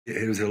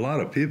There's a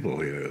lot of people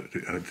here.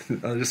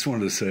 I just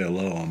wanted to say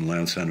hello. I'm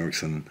Lance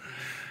Henriksen,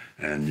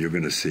 and you're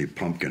going to see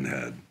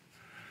Pumpkinhead,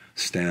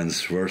 Stan's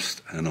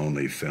first and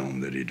only film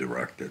that he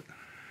directed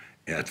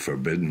at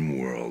Forbidden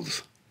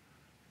Worlds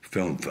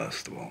Film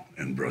Festival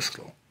in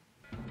Bristol.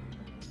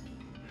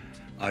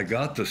 I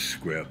got the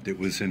script. It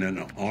was in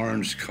an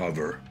orange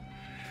cover,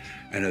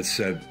 and it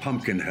said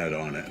Pumpkinhead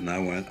on it, and I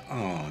went,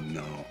 oh,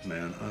 no,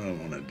 man, I don't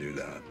want to do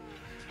that.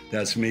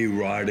 That's me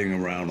riding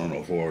around on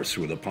a horse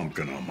with a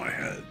pumpkin on my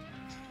head.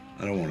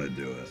 I don't want to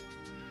do it.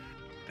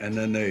 And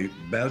then they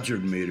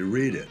badgered me to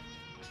read it,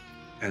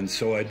 and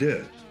so I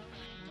did.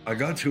 I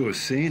got to a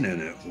scene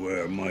in it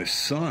where my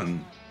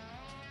son,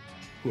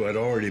 who had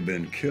already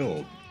been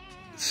killed,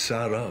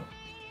 sat up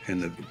in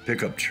the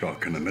pickup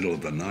truck in the middle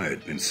of the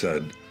night and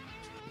said,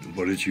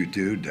 "What did you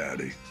do,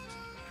 Daddy?"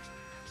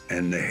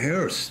 And the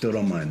hair stood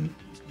on my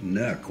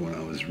neck when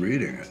I was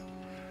reading it.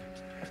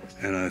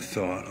 And I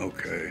thought,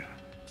 okay,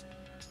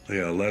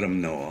 yeah, let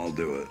him know, I'll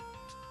do it.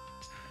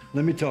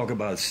 Let me talk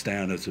about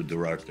Stan as a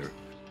director.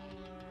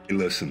 He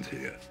listened to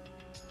you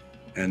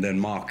and then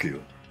mock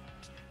you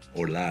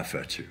or laugh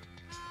at you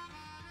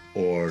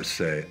or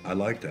say, I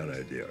like that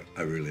idea,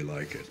 I really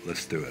like it,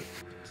 let's do it.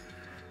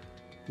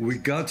 We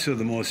got to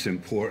the most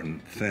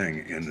important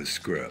thing in the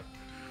script.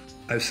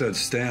 I said,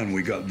 Stan,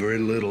 we got very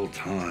little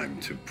time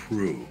to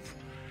prove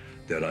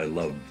that I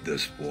loved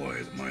this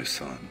boy, my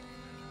son.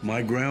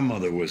 My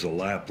grandmother was a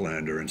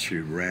Laplander, and she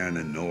ran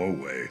in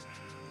Norway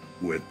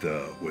with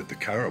the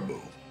caribou.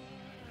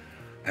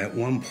 At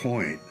one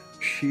point,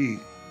 she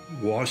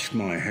washed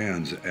my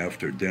hands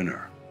after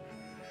dinner,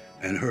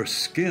 and her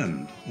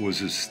skin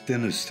was as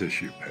thin as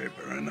tissue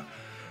paper, and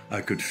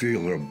I could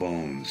feel her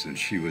bones, and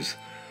she was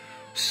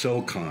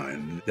so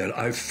kind that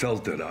I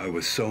felt that I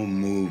was so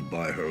moved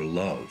by her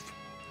love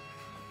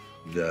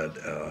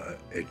that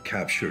it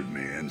captured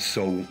me. And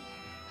so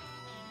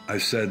I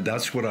said,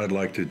 that's what I'd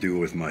like to do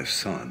with my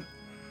son.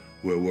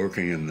 We're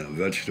working in the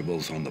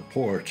vegetables on the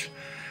porch,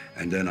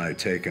 and then I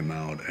take him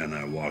out and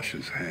I wash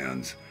his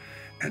hands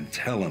and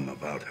tell him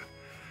about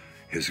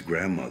his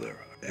grandmother.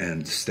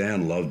 And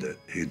Stan loved it.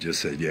 He just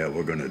said, yeah,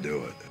 we're gonna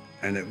do it.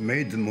 And it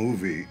made the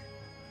movie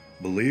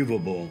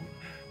believable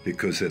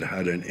because it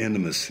had an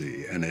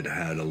intimacy and it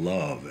had a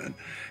love and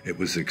it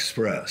was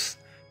expressed.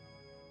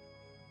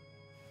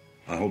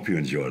 I hope you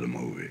enjoy the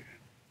movie.